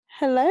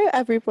Hello,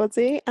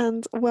 everybody,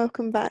 and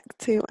welcome back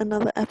to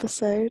another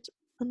episode,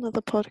 another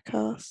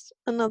podcast,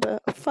 another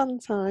fun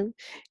time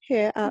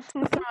here at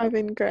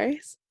Thriving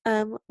Grace.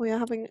 We are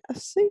having a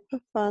super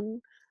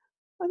fun,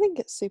 I think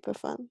it's super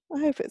fun. I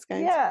hope it's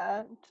going to.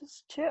 Yeah,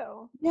 just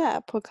chill. Yeah,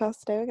 podcast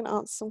today. We're going to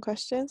answer some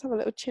questions, have a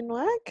little chin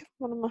wag,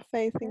 one of my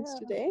favourite things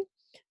to do.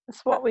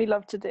 It's what we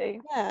love to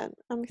do. Yeah,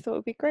 and we thought it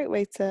would be a great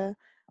way to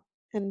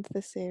end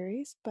the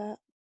series, but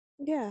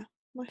yeah,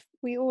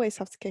 we always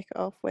have to kick it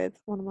off with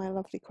one of my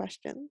lovely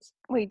questions.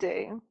 We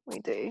do.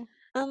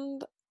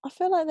 And I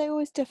feel like they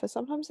always differ.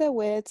 Sometimes they're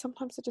weird,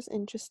 sometimes they're just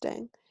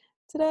interesting.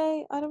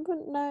 Today, I don't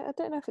know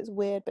if it's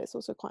weird, but it's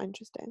also quite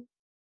interesting.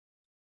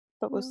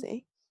 But we'll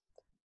see.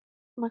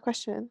 My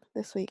question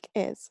this week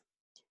is,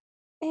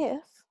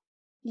 if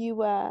you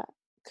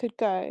could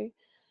go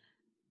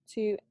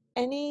to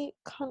any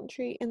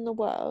country in the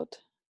world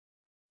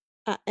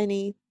at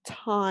any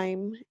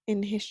time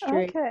in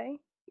history, Okay.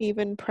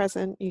 even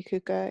present, you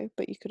could go,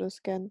 but you could also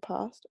go in the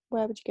past,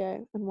 where would you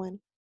go and when?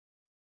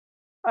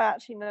 I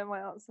actually know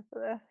my answer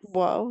for this.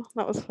 Whoa,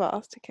 that was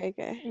fast. Okay,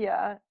 go.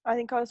 Yeah, I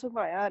think I was talking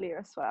about it earlier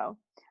as well.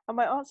 And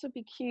my answer would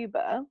be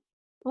Cuba.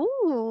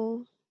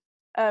 Ooh.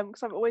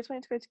 Because I've always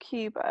wanted to go to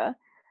Cuba,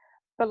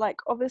 but like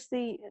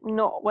obviously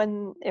not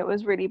when it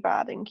was really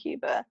bad in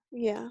Cuba.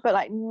 Yeah. But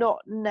like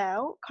not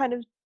now, kind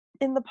of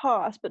in the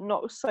past, but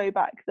not so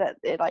back that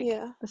it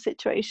the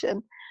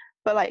situation.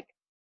 But like,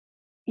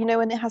 you know,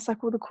 when it has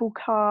like all the cool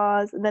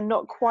cars and they're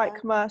not quite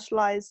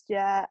commercialized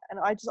yet, and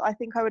I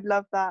think I would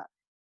love that.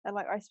 And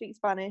like I speak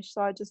Spanish,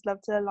 so I just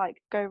love to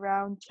like go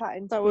around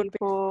chatting to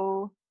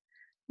people.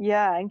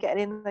 Yeah, and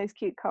getting in those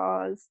cute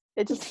cars.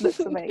 It just looks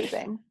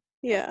amazing.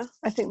 Yeah.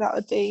 I think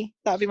that'd be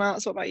my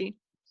answer. What about you?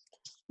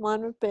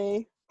 Mine would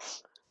be,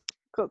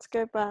 got to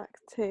go back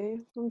to,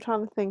 I'm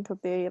trying to think of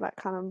the like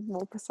kind of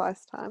more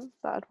precise time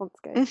that I'd want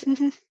to go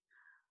to.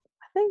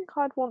 I think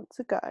I'd want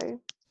to go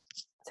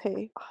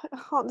to, I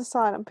can't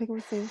decide, I'm picking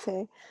between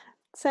two.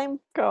 Same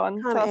Go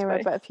on, kind of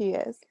era, but a few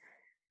years.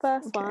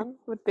 First one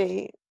would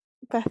be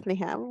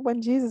Bethlehem,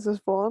 when Jesus was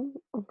born,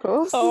 of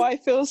course. Oh, I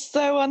feel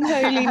so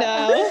unholy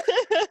now.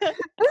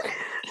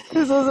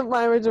 This wasn't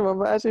my original one,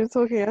 but as you were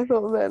talking, I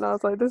thought of it and I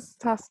was like, this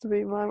has to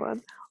be my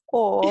one.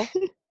 Or,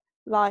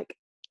 like,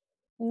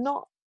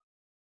 not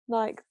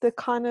like the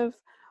kind of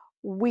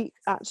week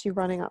actually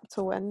running up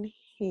to when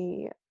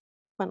he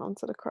went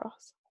onto the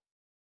cross.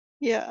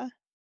 Yeah.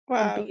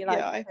 Wow. And be like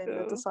I in the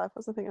feel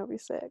disciples. I think that'd be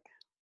sick.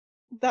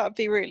 that would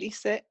be really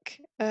sick.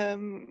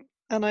 And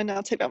I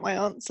now take back my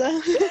answer.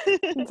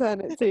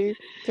 Turn it to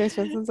go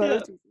spend some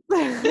time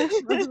with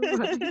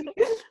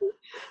Jesus.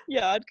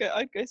 Yeah, I'd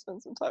go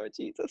spend some time with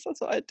Jesus. That's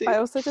what I'd do. I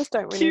also just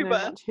don't really know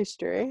much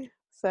history,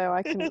 so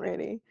I couldn't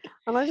really.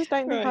 And I just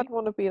don't think I'd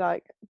want to be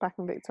like back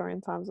in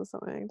Victorian times or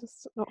something.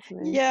 Just not for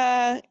me.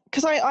 Yeah,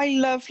 because I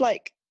love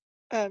like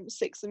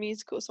Six the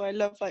musical, so I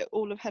love like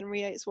all of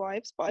Henry VIII's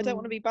wives, but I don't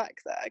want to be back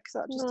there because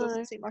that just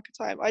doesn't seem like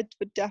a time. I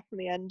would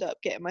definitely end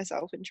up getting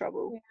myself in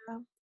trouble. Yeah,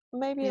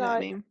 maybe You know what I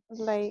like mean?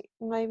 late,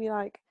 maybe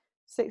like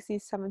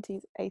 60s,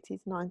 70s, 80s,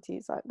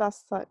 90s. Like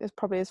that's like it's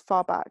probably as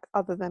far back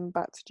other than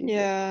back to Jesus.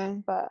 Yeah,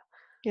 But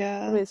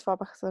yeah. probably as far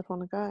back as I'd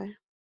want to go.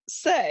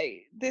 So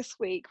this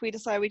week we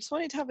decided we just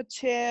wanted to have a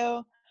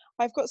chill.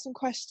 I've got some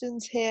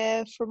questions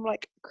here from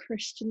like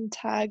Christian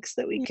tags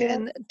that we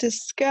can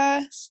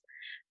discuss.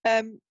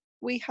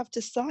 We have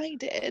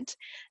decided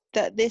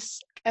that this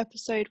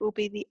episode will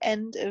be the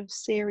end of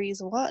series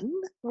 1.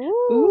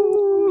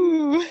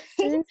 Ooh.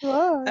 Series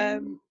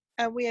 1.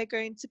 And we are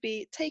going to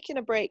be taking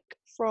a break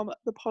from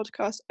the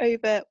podcast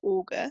over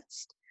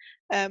August.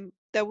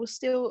 There will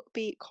still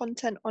be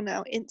content on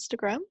our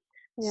Instagram.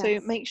 Yes. So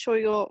make sure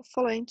you're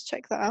following to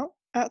check that out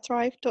at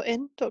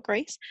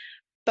thrive.in.grace.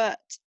 But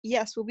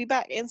yes, we'll be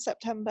back in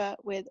September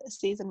with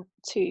season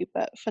 2.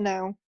 But for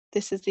now,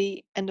 this is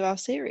the end of our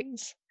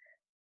series.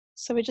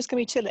 So we're just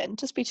going to be chilling.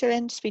 Just be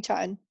chilling, just be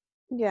chatting.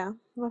 Yeah,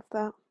 love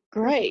that.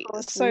 Great.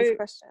 So, these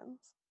questions.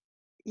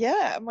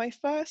 Yeah, my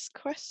first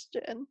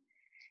question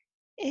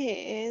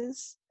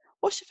is,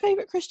 what's your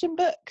favourite Christian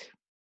book?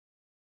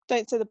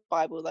 Don't say the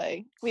Bible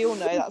though. We all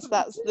know that's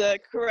the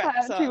correct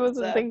answer. I actually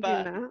wasn't thinking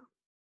that.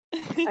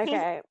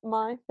 Okay,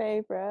 my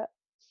favourite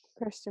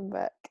Christian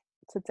book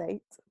to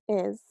date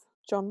is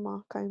John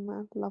Mark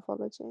Comer,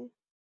 Loveology.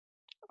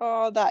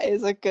 Oh, that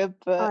is a good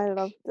book. I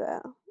loved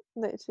it.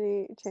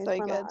 Literally changed my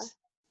life.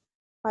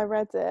 I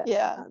read it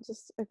at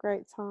just a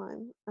great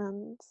time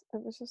and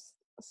it was just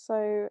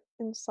so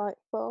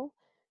insightful,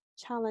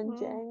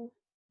 challenging.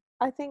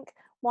 I think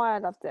why I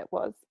loved it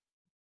was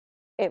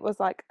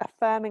like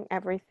affirming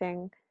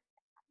everything,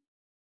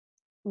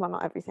 well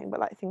not everything,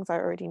 but like things I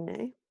already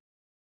knew.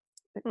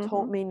 It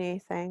taught me new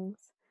things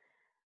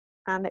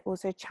and it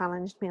also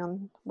challenged me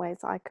on ways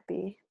I could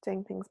be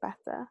doing things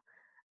better.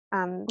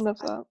 And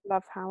I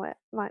love how it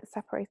like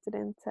separated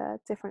into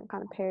different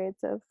kind of periods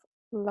of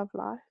love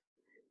life.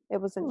 It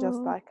wasn't just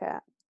like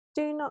a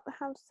do not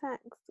have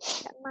sex,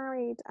 get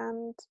married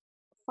and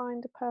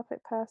find a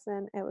perfect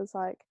person. It was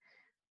like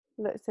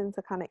looked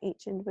into kind of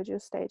each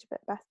individual stage a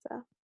bit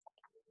better.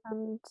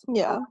 And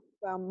yeah,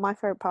 my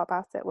favourite part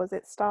about it was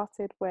it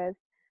started with,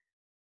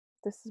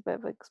 this is a bit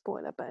of a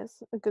spoiler, but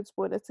it's a good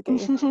spoiler to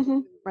get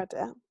you read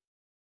it.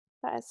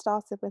 That it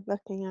started with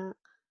looking at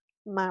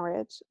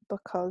marriage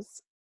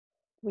because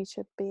we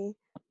should be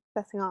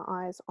setting our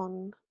eyes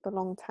on the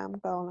long-term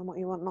goal and what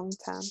you want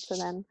long-term, to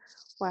then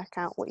work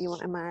out what you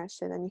want in marriage,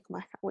 so then you can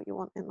work out what you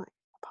want in like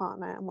a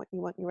partner and what you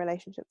want your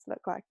relationship to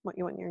look like, what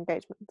you want your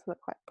engagement to look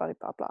like, blah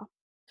blah blah.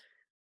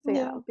 So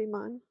yeah, that would be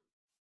mine.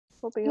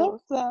 What would be yours?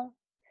 Love that.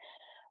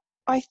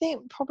 I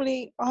think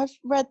probably I've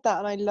read that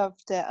and I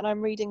loved it, and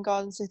I'm reading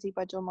Garden City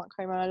by John Mark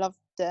Comer and I loved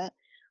it.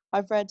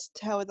 I've read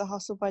To Hell with the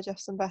Hustle by Jeff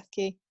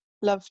Sembethke,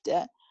 loved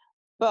it.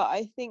 But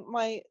I think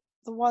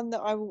the one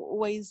that I will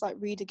always like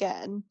read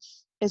again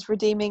is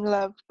Redeeming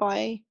Love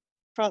by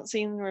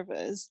Francine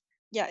Rivers.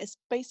 Yeah, it's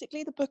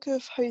basically the book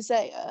of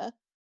Hosea,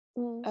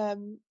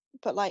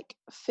 but like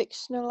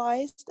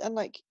fictionalized, and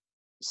like,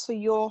 so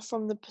you're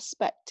from the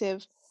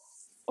perspective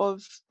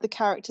of the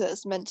character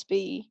that's meant to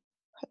be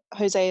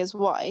Hosea's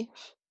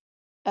wife,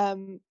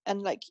 and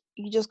like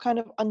you just kind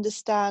of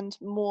understand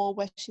more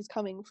where she's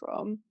coming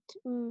from,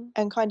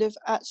 and kind of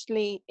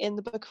actually in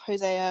the book of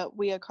Hosea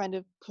we are kind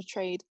of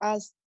portrayed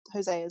as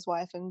Hosea's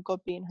wife and God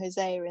being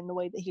Hosea in the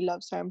way that he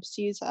loves her and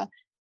pursues her,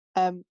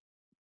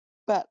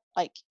 but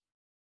like,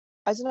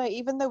 I don't know,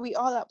 even though we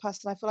are that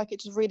person, I feel like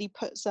it just really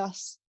puts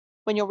us,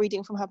 when you're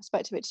reading from her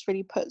perspective, it just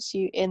really puts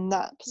you in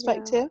that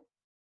perspective.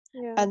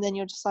 Yeah. And then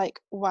you're just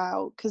like,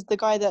 wow, because the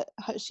guy that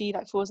she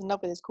like falls in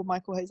love with is called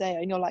Michael Hosea,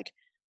 and you're like,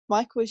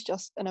 Michael is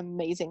just an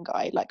amazing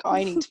guy, like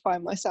I need to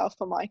find myself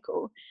a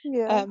Michael.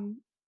 And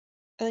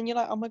then you're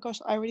like, oh my gosh,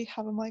 I already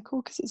have a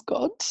Michael because it's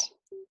God.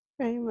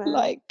 Amen.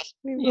 Like,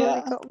 we've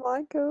already got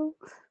Michael.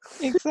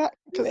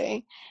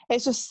 Exactly.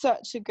 It's just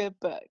such a good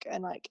book,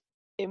 and like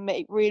it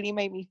really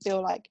made me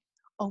feel like,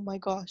 oh my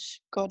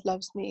gosh, God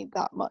loves me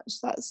that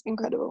much. That's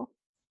incredible.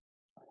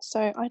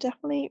 So I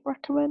definitely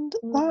recommend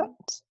that.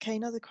 Okay,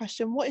 another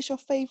question. What is your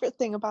favourite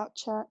thing about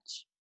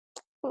church?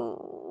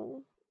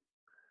 Oh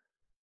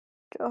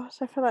gosh,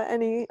 I feel like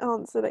any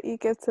answer that you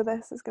give to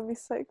this is going to be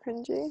so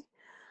cringy.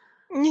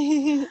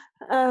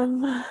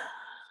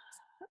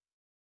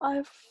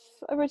 I've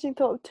originally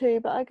thought of two,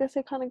 but I guess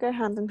they kind of go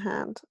hand in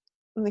hand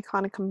and they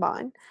kind of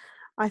combine.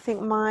 I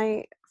think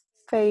my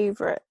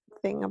favourite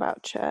thing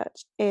about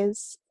church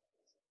is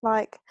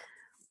like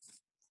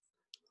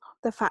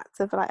the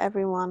fact of like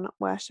everyone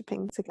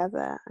worshipping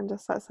together and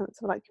just that sense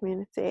of like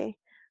community.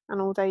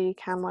 And although you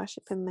can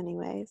worship in many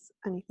ways,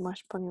 and you can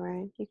worship on your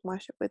own, you can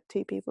worship with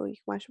 2 people, you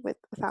can worship with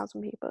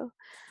 1,000 people,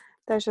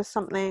 there's just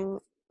something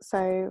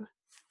so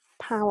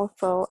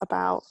powerful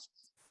about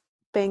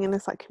being in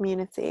this like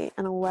community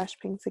and all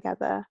worshipping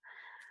together.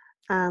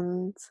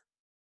 And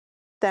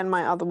then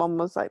my other one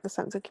was like the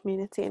sense of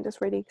community and just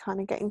really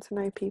kind of getting to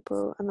know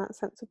people, and that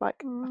sense of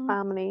like a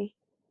family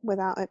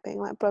without it being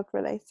like blood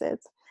related.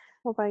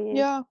 What about you?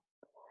 Yeah,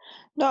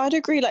 no, I'd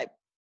agree. Like,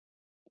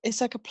 it's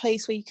like a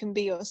place where you can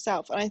be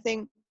yourself, and I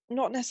think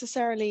not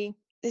necessarily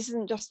this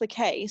isn't just the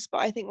case,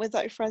 but I think with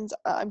like friends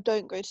I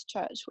don't go to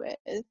church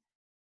with,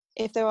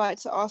 if they were like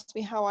to ask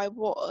me how I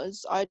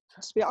was, I'd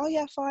just be like, oh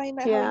yeah, fine,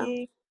 like, how are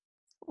you?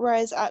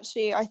 Whereas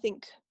actually I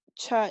think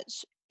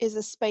church is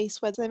a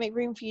space where they make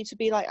room for you to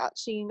be like,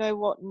 actually, you know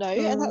what, no.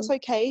 And that's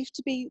okay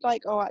to be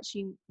like, oh,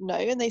 actually no.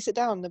 And they sit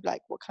down and they're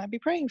like, what can I be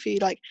praying for you?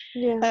 Like,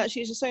 and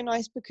actually it's just so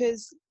nice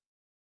because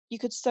you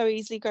could so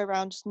easily go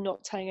around just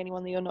not telling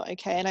anyone that you're not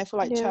okay. And I feel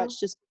like church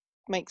just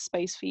makes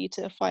space for you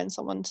to find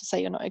someone to say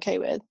you're not okay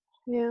with.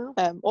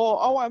 Or,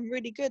 oh, I'm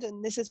really good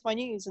and this is my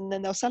news, and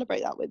then they'll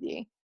celebrate that with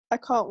you. I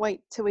can't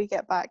wait till we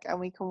get back and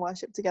we can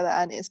worship together,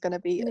 and it's going to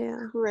be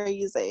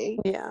crazy.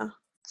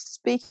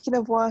 Speaking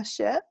of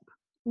worship,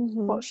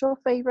 what's your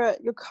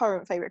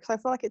current favourite? Because I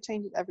feel like it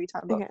changes every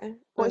time, but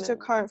what's your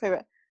current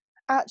favourite?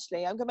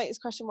 Actually, I'm going to make this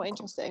question more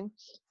interesting.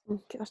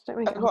 Gosh,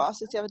 I got asked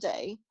this the other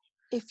day.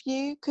 If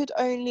you could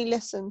only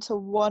listen to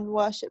one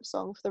worship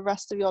song for the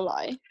rest of your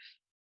life,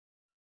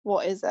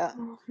 what is it?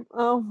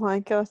 Oh my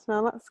gosh,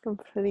 now that's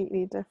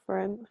completely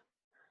different.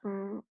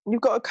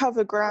 You've got to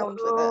cover ground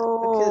with it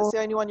because it's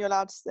the only one you're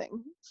allowed to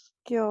sing.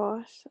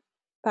 Gosh,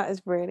 that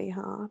is really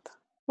hard.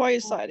 While you're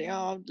deciding,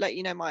 I'll let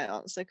you know my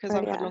answer because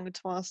I've had longer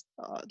to ask,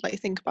 like,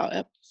 think about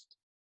it.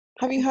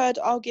 Have you heard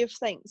I'll Give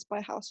Thanks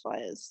by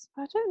Housefires?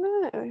 I don't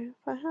know if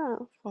I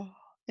have. Oh,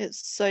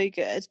 it's so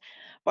good.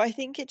 But I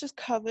think it just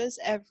covers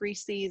every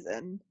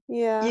season.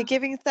 Yeah. You're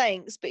giving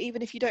thanks, but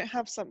even if you don't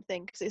have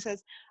something, because it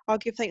says, I'll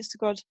give thanks to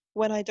God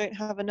when I don't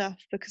have enough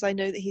because I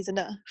know that He's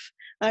enough.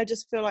 And I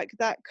just feel like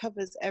that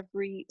covers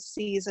every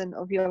season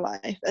of your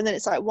life. And then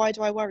it's like, why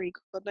do I worry?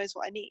 God knows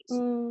what I need.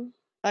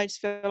 I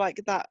just feel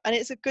like that. And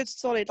it's a good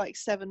solid like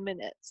 7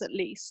 minutes at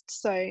least.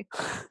 So,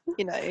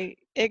 you know,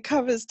 it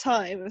covers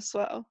time as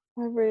well.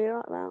 I really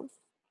like that.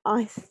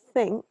 I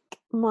think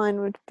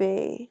mine would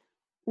be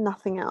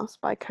Nothing Else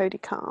by Cody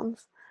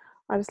Carnes.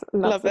 I just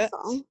love the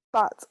song.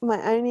 But my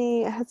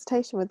only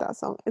hesitation with that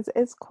song is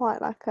it's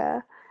quite like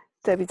a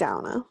Debbie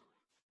Downer.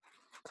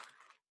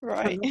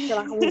 Right. I feel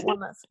like I want one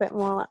that's a bit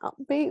more like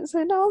upbeat.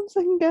 So now I'm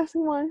second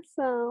guessing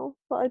myself,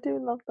 but I do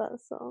love that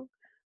song.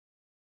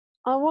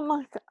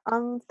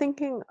 I'm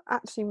thinking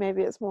actually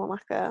maybe it's more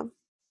like a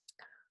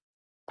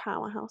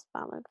powerhouse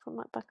ballad from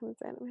like back in the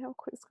day. Let me have a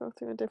quick scroll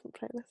through a different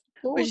playlist.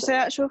 Would you say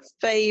that's your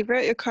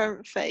favourite, your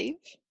current fave?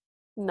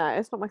 No,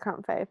 it's not my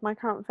current fave. My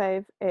current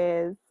fave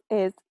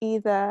is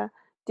either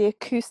the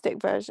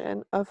acoustic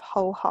version of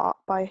Whole Heart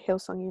by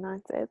Hillsong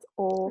United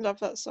or Love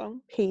that song.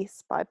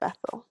 Peace by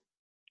Bethel.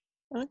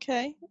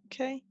 Okay.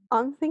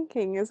 I'm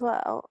thinking as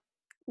well,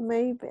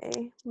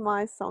 maybe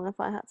my song, if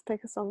I had to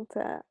pick a song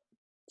to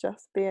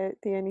just be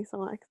the only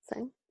song I could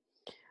sing,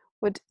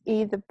 would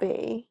either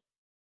be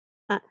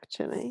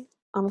actually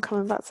I'm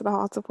Coming Back to the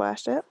Heart of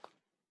Worship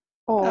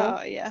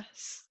or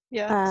yes.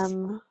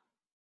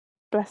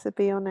 Blessed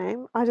Be Your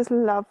Name. I just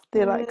love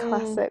the like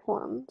classic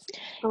ones.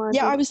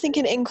 I was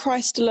thinking In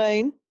Christ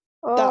Alone.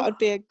 That would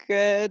be a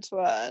good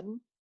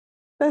one.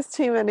 There's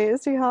too many.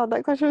 It's too hard.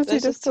 That question was too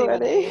difficult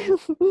already.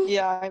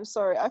 Yeah, I'm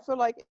sorry. I feel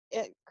like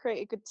it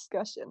created good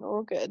discussion.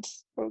 All good.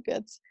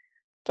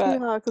 But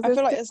hard, I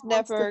feel like there's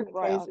never a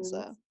right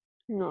answer.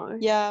 No.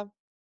 Yeah.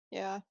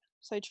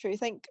 So true.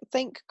 Thank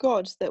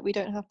God that we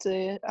don't have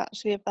to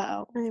actually live that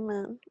out.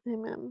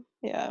 Amen.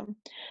 Yeah.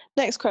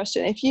 Next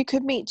question. If you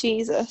could meet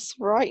Jesus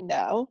right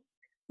now,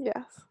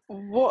 yes,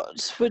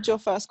 what would your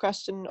first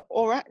question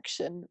or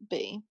action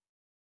be?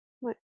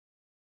 My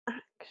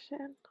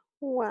action.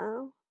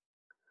 Wow.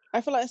 I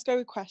feel like let's go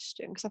with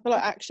question because I feel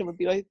like action would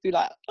be like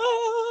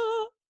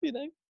I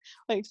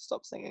need to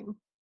stop singing.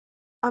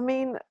 I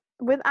mean,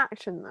 with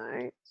action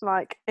though,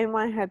 like in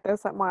my head,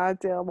 there's like my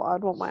idea of what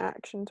I'd want my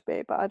action to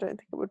be, but I don't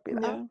think it would be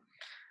that. Yeah.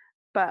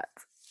 But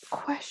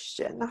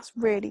question, that's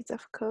really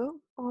difficult.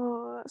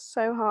 Oh, that's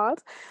so hard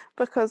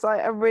because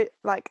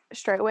like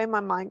straight away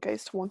my mind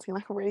goes to wanting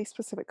like a really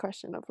specific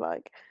question of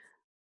like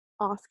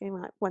asking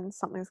like when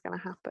something's going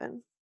to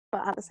happen,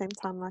 but at the same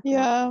time like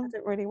I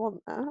don't really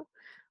want that.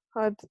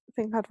 I'd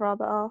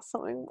rather ask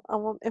something.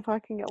 If I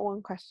can get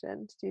one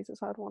question to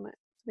Jesus, I'd want it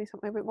to be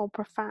something a bit more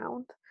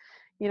profound,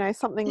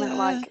 something that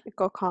like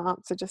God can't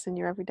answer just in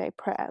your everyday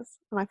prayers.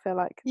 And I feel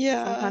like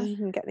sometimes you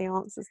can get the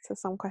answers to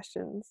some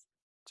questions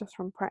just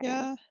from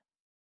praying.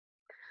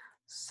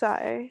 So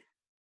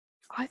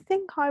I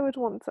think I would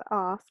want to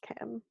ask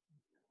him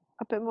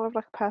a bit more of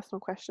like a personal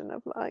question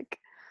of like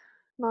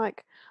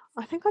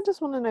I think I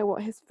just want to know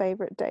what his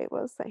favorite day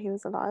was that he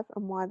was alive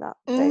and why that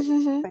day was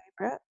his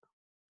favorite.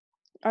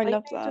 I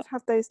love that. You just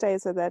have those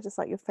days where they're just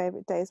like your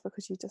favorite days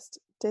because you just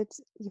did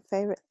your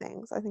favorite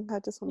things. I think I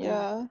just want to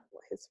know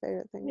what his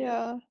favorite thing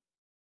was.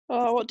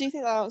 Oh, what do you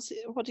think that answer?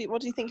 What do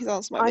you think his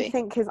answer might be? I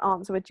think his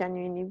answer would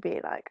genuinely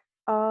be like,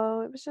 "Oh,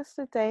 it was just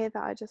a day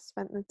that I just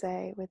spent the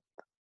day with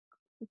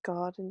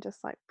God and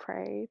just like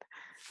prayed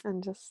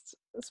and just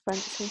spent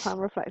some time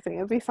reflecting." It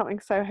would be something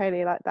so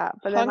holy like that.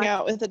 But hung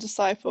out with the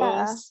disciples.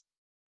 Yeah,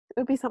 it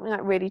would be something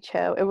like really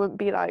chill. It wouldn't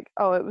be like,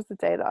 oh, it was the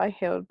day that I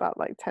healed about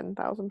like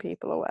 10,000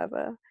 people or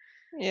whatever.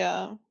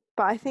 Yeah.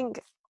 But I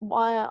think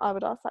why I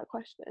would ask that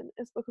question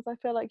is because I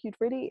feel like you'd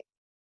really,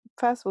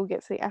 first of all,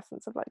 get to the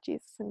essence of like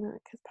Jesus and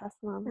like his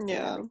personality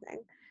and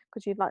everything,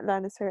 because you'd like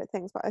learn his favorite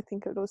things. But I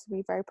think it would also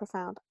be very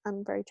profound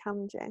and very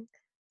challenging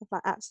of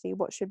like actually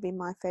what should be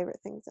my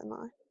favorite things in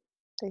life.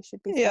 They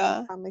should be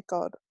spending time with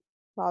God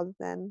rather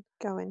than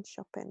going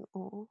shopping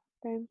or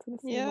going to the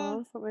cinema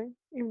or something,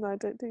 even though I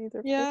don't do either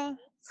of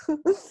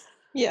those.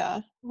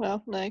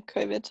 Well, no,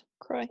 COVID,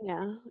 cry.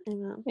 Yeah,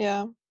 amen.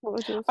 Yeah. What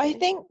was yours? I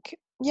think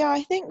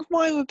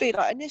mine would be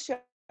like initially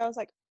I was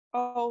like,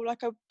 oh,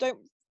 like I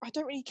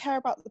don't really care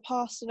about the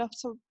past enough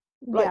to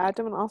like I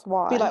don't want to ask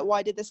why. Be like,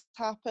 why did this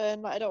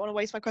happen? Like I don't want to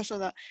waste my question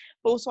on that.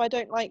 But also I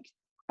don't like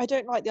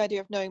the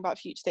idea of knowing about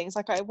future things.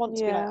 Like I want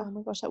to be like, oh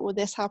my gosh, like will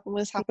this happen?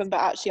 But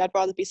actually I'd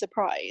rather be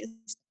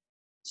surprised.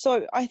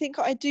 So I think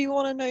I do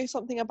want to know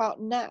something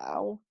about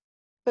now,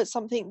 but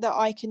something that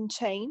I can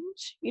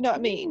change. You know what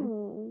I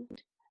mean?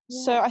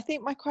 So I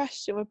think my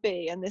question would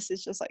be, and this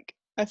is just like,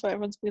 I thought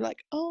everyone's be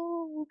like,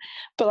 oh,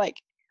 but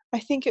like, I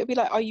think it would be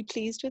like, are you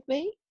pleased with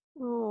me?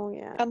 Oh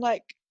yeah. And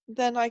like,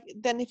 then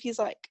if he's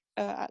like,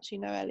 actually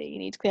no, Ellie, you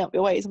need to clean up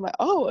your ways. I'm like,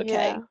 oh,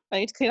 okay, I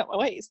need to clean up my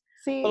ways.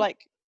 See, but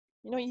like,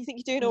 you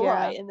think you're doing all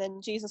right, and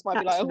then Jesus might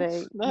be like,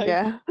 oh no.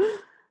 Yeah.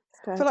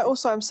 I feel like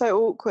also I'm so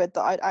awkward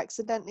that I'd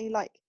accidentally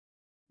like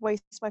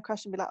waste my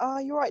question and be like, oh,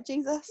 you alright,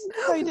 Jesus?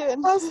 How you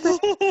doing?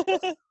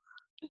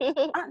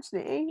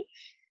 Actually,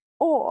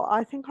 or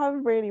I think I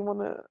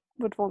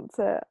would want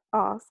to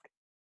ask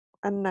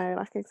and know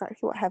like exactly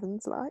what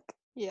heaven's like.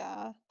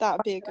 Yeah, that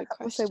would be a good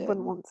question. I also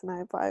wouldn't want to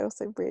know, but I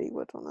also really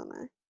would want to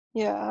know.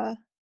 Yeah.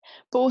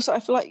 But also I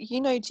feel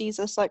like,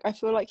 Jesus, like I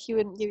feel like he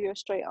wouldn't give you a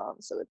straight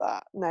answer with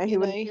that. No, he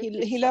wouldn't.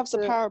 He loves a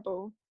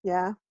parable.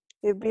 Yeah.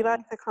 It'd be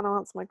like the kind of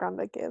answer my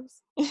granddad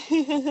gives.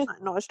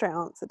 Like, not a straight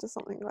answer, just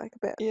something like a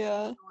bit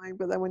annoying,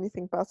 but then when you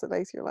think about it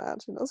later, you're like,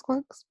 actually, that's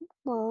quite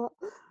smart.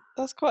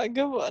 That's quite a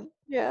good one.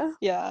 Yeah.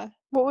 Yeah.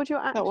 What would your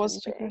action That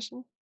was the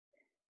question.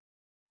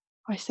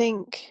 I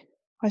think,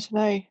 I don't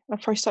know,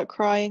 I'd probably start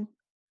crying.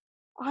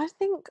 I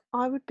think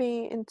I would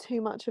be in too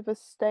much of a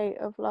state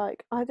of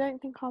like, I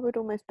don't think I would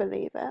almost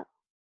believe it.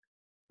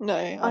 No,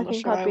 I I'm not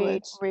think sure I'd I be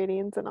would. really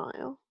in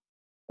denial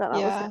that was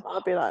Yeah. him.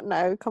 I'd be like,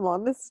 no, come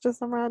on, this is just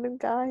some random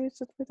guy who's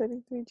just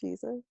pretending to be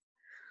Jesus.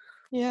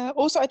 Yeah.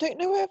 Also, I don't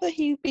know whether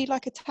he'd be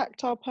like a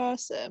tactile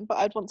person, but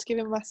I'd want to give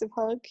him a massive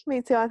hug.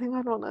 Me too. I think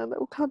I'd want a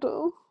little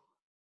cuddle.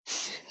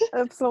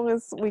 As long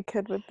as we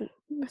could with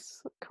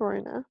this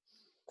corona.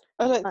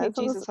 I don't think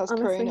Jesus has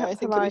corona. I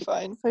think it'll be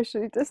fine.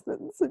 Socially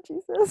distance with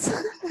Jesus.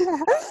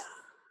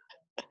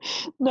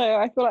 No,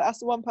 I feel like that's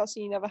the one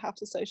person you never have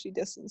to socially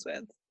distance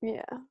with.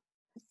 Yeah.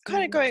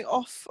 Kind of going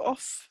off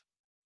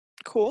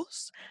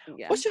course.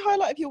 Yeah. What's your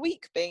highlight of your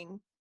week been?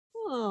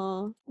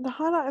 Oh, the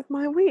highlight of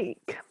my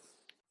week.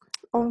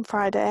 On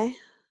Friday,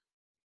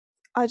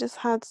 I just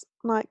had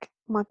like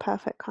my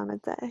perfect kind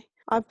of day.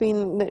 I've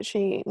been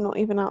literally not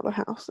even out of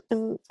the house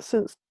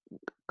since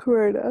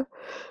corona.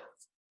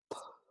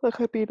 Like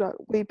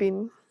we've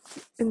been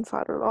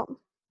inside a lot.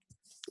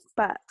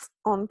 But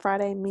on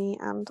Friday, me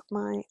and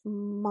my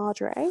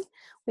Marjorie,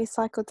 we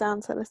cycled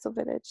down to a little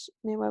village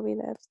near where we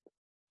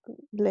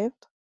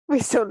lived. We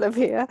still live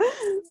here.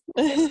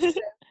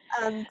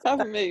 And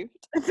haven't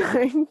moved.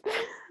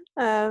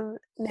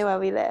 Near where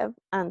we live,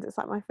 and it's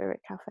like my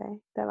favourite cafe.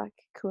 They're like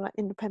a cool, like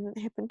independent,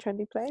 hip and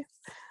trendy place.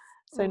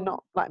 So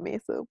not like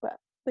Measle, but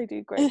they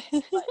do great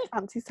like,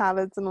 fancy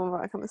salads and all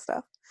that kind of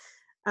stuff.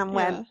 And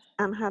went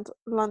and had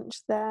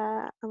lunch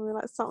there, and we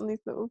like sat on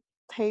these little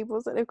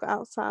tables that they've got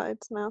outside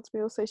now to be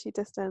all socially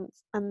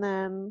distanced. And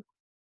then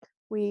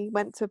we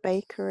went to a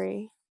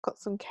bakery, got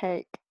some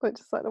cake, which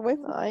is like the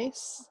most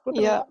nice.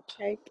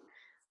 Cake.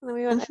 And then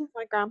we went to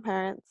my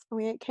grandparents and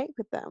we ate cake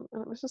with them,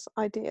 and it was just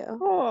ideal.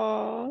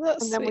 Oh,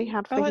 that's And then sweet. we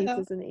had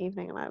fajitas in the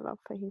evening, and I love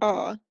fajitas.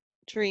 Oh,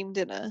 dream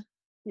dinner.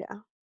 Yeah,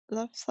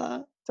 love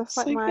that. Just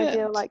like so my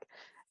ideal, like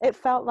it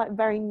felt like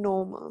very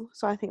normal.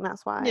 So I think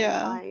that's why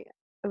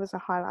it was a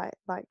highlight.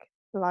 Like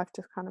life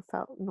just kind of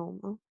felt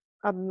normal,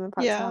 other than the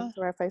fact I had to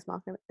wear a face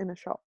mask in a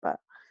shop. But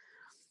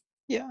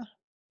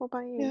what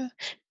about you?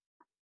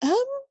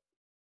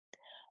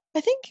 I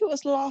think it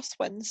was last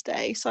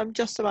Wednesday, so I'm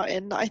just about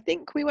in. I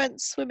think we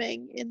went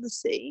swimming in the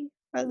sea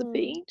at the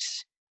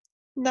beach.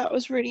 And that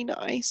was really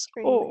nice.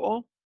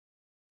 Or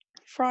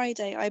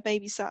Friday, I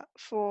babysat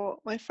for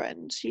my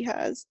friend. She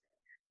has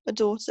a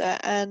daughter,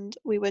 and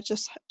we were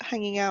just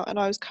hanging out, and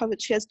I was covered.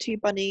 She has 2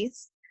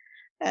 bunnies,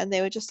 and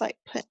they were just like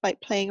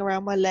playing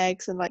around my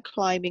legs and like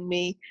climbing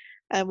me,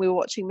 and we were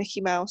watching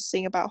Mickey Mouse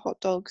sing about hot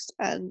dogs,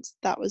 and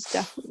that was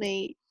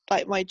definitely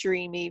like my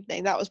dream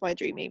evening. That was my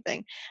dream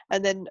evening.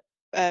 And then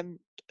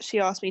she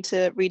asked me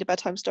to read a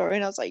bedtime story,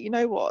 and I was like, you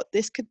know what,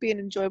 this could be an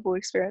enjoyable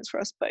experience for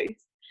us both.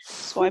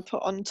 So I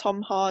put on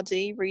Tom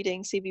Hardy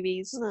reading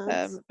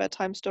CBeebies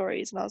bedtime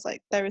stories, and I was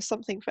like, there is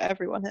something for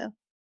everyone here.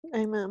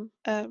 Amen.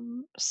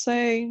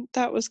 So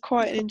that was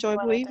quite an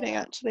enjoyable evening,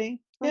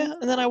 actually. Yeah.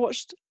 And then I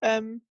watched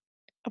a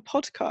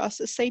podcast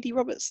that Sadie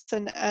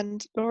Robertson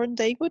and Lauren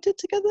Daigle did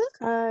together.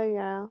 Oh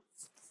yeah.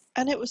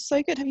 And it was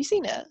so good. Have you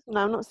seen it?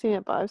 No, I've not seen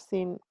it, but I've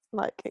seen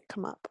like it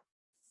come up.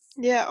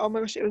 Yeah, oh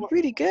my gosh, it was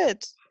really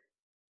good.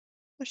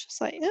 I was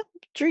just like, yeah,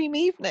 dream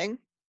evening.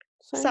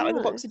 So sat with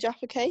a box of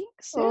Jaffa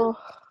cakes. Yeah. Oh,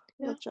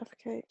 love Jaffa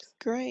cakes.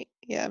 Great.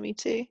 Yeah, me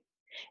too.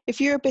 If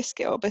you're a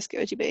biscuit, what biscuit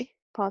would you be?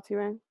 Party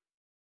ring.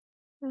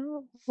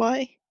 Oh, why?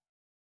 I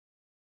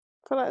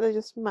feel like they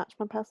just match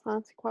my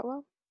personality quite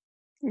well.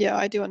 Yeah,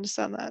 I do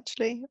understand that,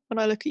 actually. When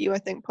I look at you, I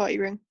think party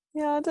ring.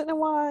 Yeah, I don't know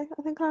why.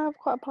 I think I have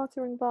quite a party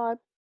ring vibe.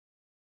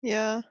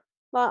 Yeah.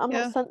 Like, I'm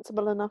not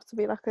sensible enough to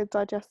be like a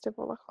digestive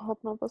or like a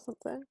hobnob or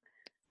something.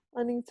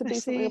 I need to be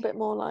something a bit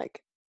more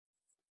like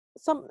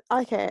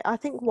okay, I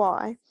think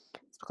why?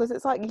 It's because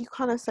it's like you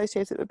kind of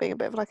associate it with being a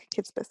bit of like a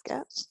kid's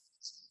biscuit.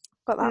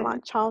 Got that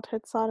like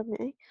childhood side of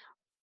me.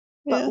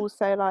 But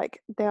also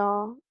like they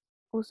are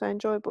also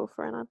enjoyable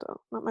for an adult.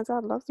 Like my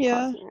dad loves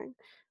party ring.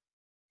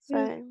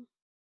 So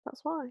that's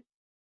why.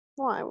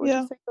 Why? What do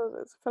you think of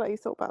this? I feel like you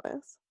thought about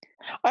this.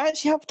 I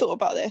actually have thought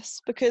about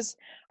this because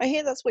I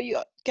hear that's what you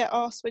get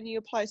asked when you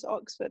apply to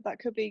Oxford. That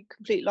could be a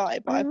complete lie,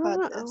 but I've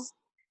heard this.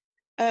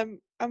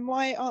 And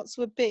my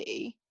answer would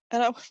be,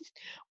 and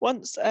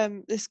once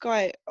this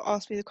guy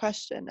asked me the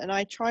question, and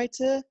I tried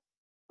to,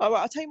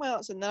 I'll tell you my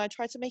answer, and then I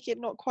tried to make it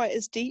not quite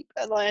as deep,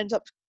 and I end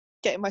up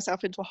getting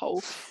myself into a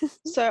hole.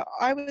 So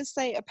I would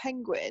say a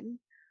penguin,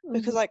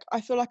 because like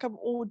I feel like I'm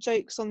all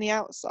jokes on the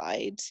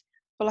outside,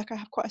 but like I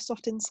have quite a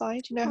soft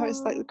inside. You know how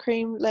it's like the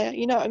cream layer.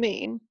 You know what I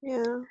mean?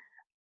 Yeah.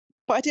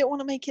 But I didn't want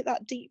to make it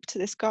that deep to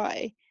this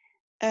guy.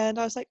 And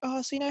I was like,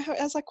 oh, so you know how it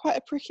has like quite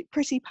a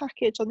pretty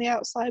package on the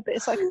outside, but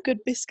it's like a good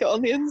biscuit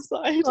on the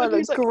inside. Oh, it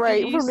looks like,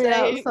 great from the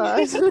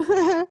outside. He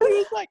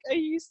was like, are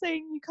you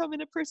saying you come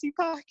in a pretty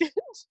package?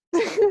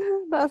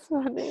 That's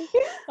funny.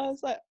 I was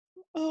like,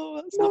 oh,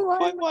 that's not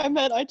quite what I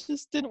meant. I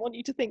just didn't want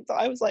you to think that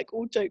I was like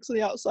all jokes on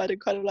the outside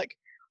and kind of like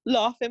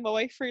laughing my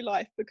way through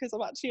life because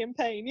I'm actually in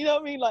pain. You know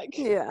what I mean? Like,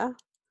 yeah.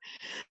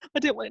 I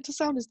didn't want it to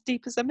sound as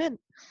deep as I meant.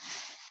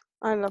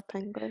 I love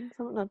penguins.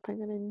 I haven't had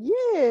penguin in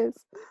years.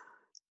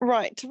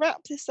 Right, to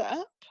wrap this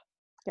up,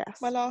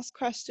 Yes. My last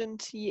question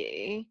to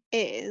you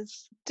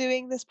is,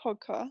 doing this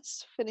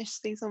podcast, finish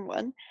season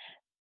 1,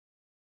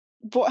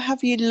 what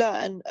have you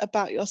learned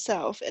about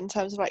yourself in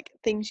terms of like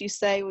things you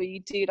say or you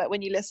do, like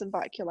when you listen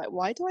back you're like,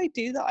 why do I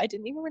do that? I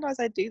didn't even realise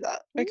I do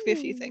that. It could be a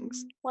few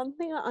things. One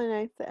thing that I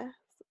noticed,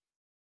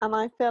 and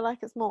I feel like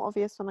it's more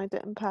obvious when I do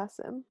it in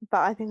person,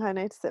 but I think I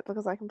notice it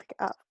because I can pick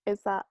it up,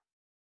 is that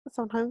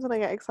sometimes when I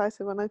get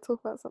excited when I talk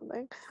about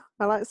something,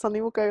 I like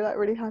suddenly will go like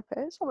really high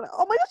pitched. I'm like,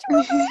 oh my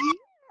gosh,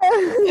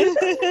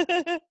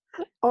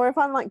 or if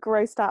I'm like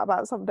grossed out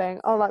about something,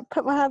 I'll like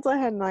put my hands on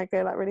my head and I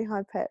go like really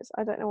high pitched.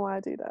 I don't know why I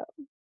do that.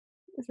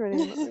 It's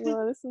really annoying when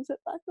I listen to it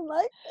back. I'm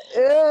like,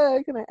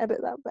 ugh, can I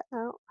edit that bit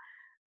out?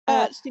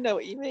 I actually know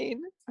what you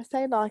mean. I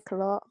say like a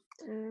lot.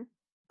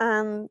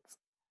 And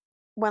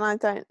when I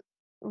don't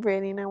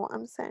really know what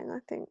I'm saying, I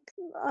think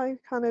I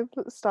kind of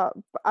start.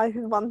 I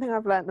think one thing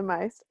I've learned the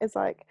most is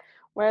like,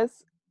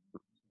 whereas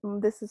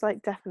this is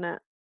like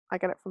definite, I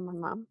get it from my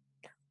mum.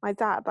 My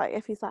dad, like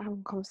if he's like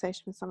having a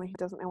conversation with someone who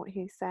doesn't know what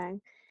he's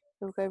saying,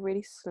 he'll go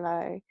really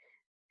slow.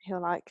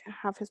 He'll like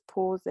have his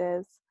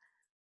pauses,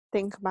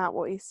 think about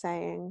what he's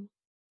saying,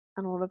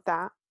 and all of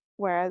that.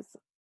 Whereas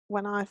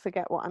when I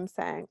forget what I'm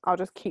saying, I'll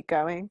just keep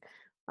going,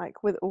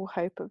 like with all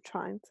hope of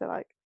trying to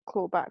like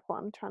claw back what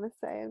I'm trying to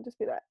say and just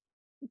be like,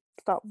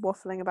 start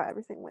waffling about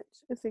everything, which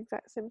is the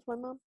exact same as my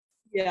mum.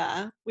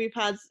 Yeah, we've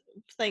had,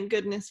 thank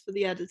goodness for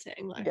the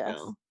editing, like yes.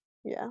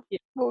 Yeah.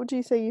 What would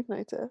you say you've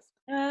noticed?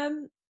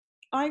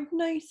 I've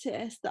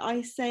noticed that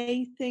I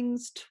say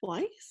things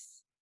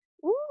twice.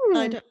 I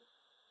don't know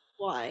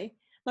why.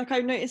 Like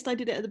I've noticed I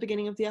did it at the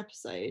beginning of the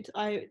episode.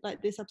 I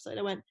like this episode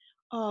I went,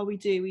 oh, we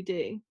do,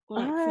 or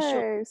like for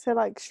sure. So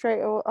like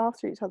straight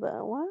after each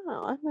other.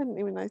 Wow, I didn't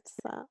even notice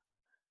that.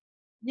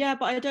 Yeah,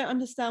 but I don't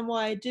understand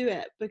why I do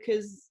it,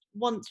 because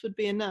once would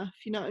be enough,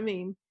 you know what I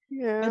mean?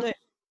 Yeah.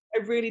 I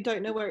really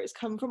don't know where it's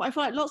come from. I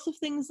feel like lots of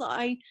things that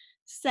I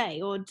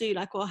say or do,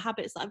 like, or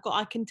habits that I've got,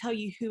 I can tell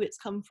you who it's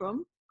come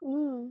from.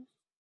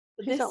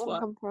 But who's that one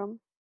come from?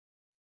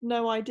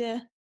 No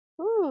idea.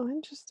 Oh,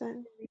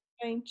 interesting.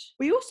 Strange.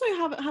 We also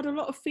haven't had a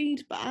lot of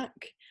feedback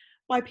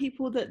by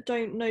people that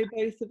don't know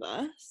both of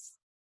us,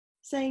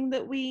 saying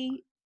that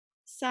we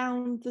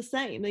sound the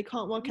same. They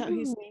can't work out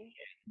who's speaking,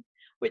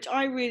 which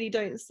I really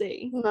don't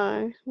see.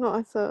 No, not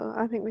at all.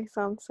 I think we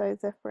sound so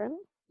different.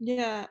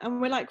 Yeah,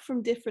 and we're like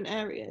from different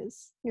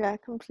areas. Yeah,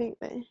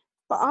 completely.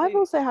 But I've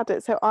also had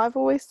it, so I've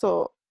always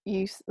thought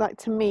you, like,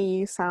 to me,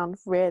 you sound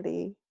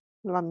really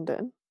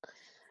London.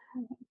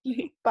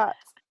 But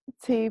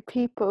to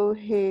people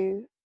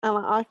who, and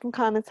I can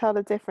kind of tell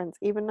the difference,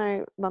 even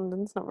though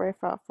London's not very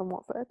far from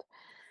Watford,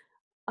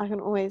 I can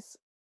always,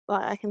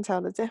 like, I can tell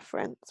the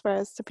difference.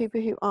 Whereas to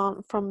people who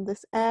aren't from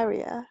this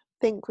area,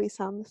 think we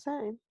sound the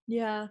same.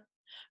 Yeah,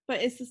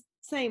 but it's the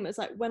same as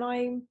like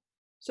when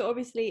so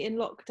obviously in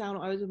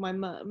lockdown I was with my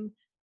mum,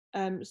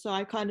 so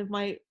I kind of,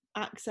 my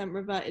accent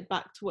reverted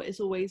back to what it's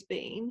always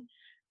been,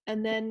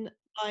 and then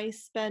I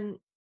spent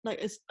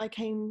like, I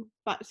came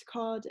back to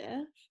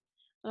Cardiff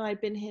and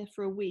I'd been here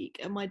for a week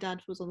and my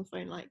dad was on the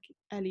phone like,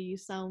 Ellie, you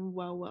sound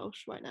well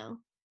Welsh right now.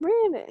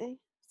 Really?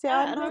 See,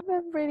 Yeah, I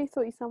never really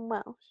thought you sound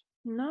Welsh.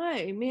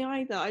 No, me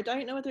either. I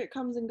don't know whether it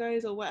comes and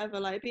goes or whatever.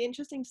 Like, it'd be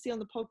interesting to see on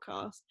the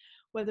podcast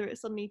whether it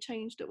suddenly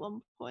changed at one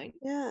point.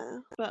 Yeah.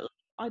 But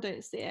I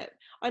don't see it.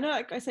 I know,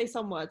 like, I say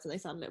some words and they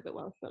sound a little bit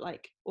Welsh, but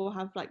like, or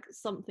have like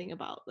something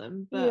about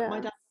them. But my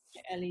dad was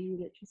like, Ellie, you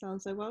literally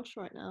sound so Welsh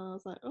right now. I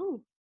was like, oh,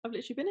 I've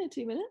literally been here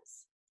 2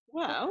 minutes.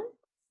 Well,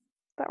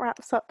 that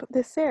wraps up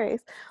this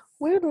series.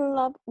 We would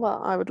love,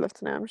 well, I would love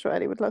to know. I'm sure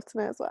Eddie would love to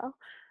know as well.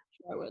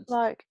 Sure I would.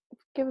 Like,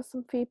 give us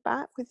some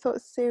feedback. We thought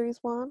of series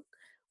 1.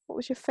 What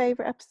was your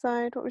favourite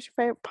episode? What was your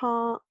favourite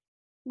part?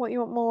 What you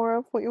want more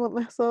of? What you want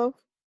less of?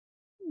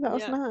 Let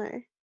us know.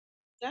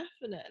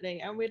 Definitely.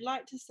 And we'd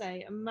like to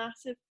say a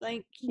massive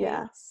thank you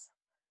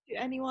to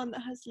anyone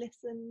that has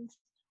listened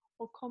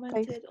or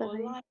commented or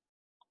liked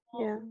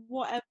or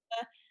whatever.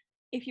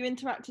 If you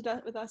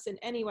interacted with us in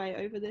any way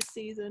over this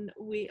season,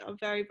 we are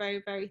very,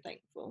 very, very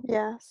thankful.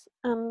 Yes,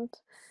 and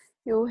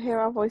you'll hear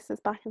our voices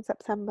back in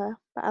September.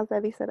 But as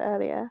Ellie said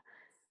earlier,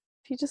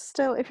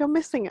 if you're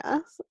missing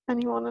us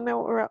and you want to know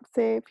what we're up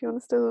to, if you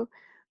want to still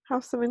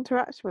have some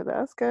interaction with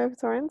us, go over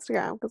to our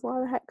Instagram, because why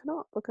the heck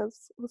not?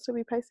 Because we'll still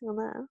be posting on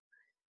there.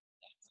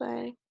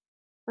 So,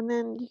 and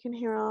then you can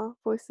hear our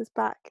voices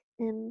back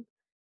in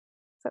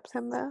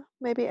September.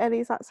 Maybe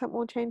Ellie's accent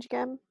will change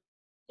again.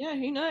 Yeah,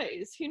 who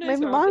knows?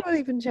 Maybe mine will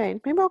even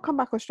change. Maybe I'll come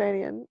back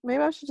Australian.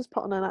 Maybe I should just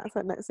put on an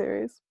accent next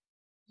series.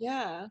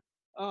 Yeah.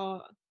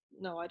 Oh,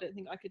 no, I don't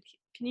think I could.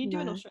 Can you do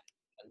an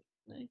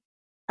Australian?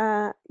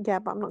 No. Yeah,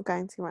 but I'm not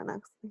going to right now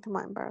because I think I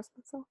might embarrass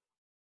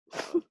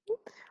myself.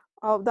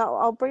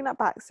 I'll bring that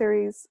back,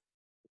 series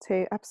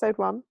 2, episode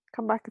 1.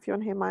 Come back if you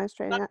want to hear my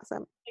Australian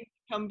accent.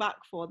 Come back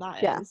for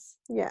that.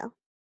 Yeah.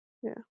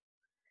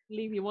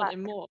 Leave you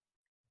wanting more.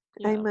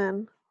 Yeah.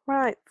 Amen.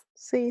 Right.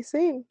 See you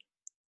soon.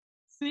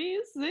 See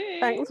you soon.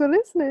 Thanks for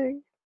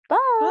listening. Bye.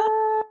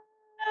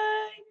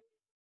 Bye.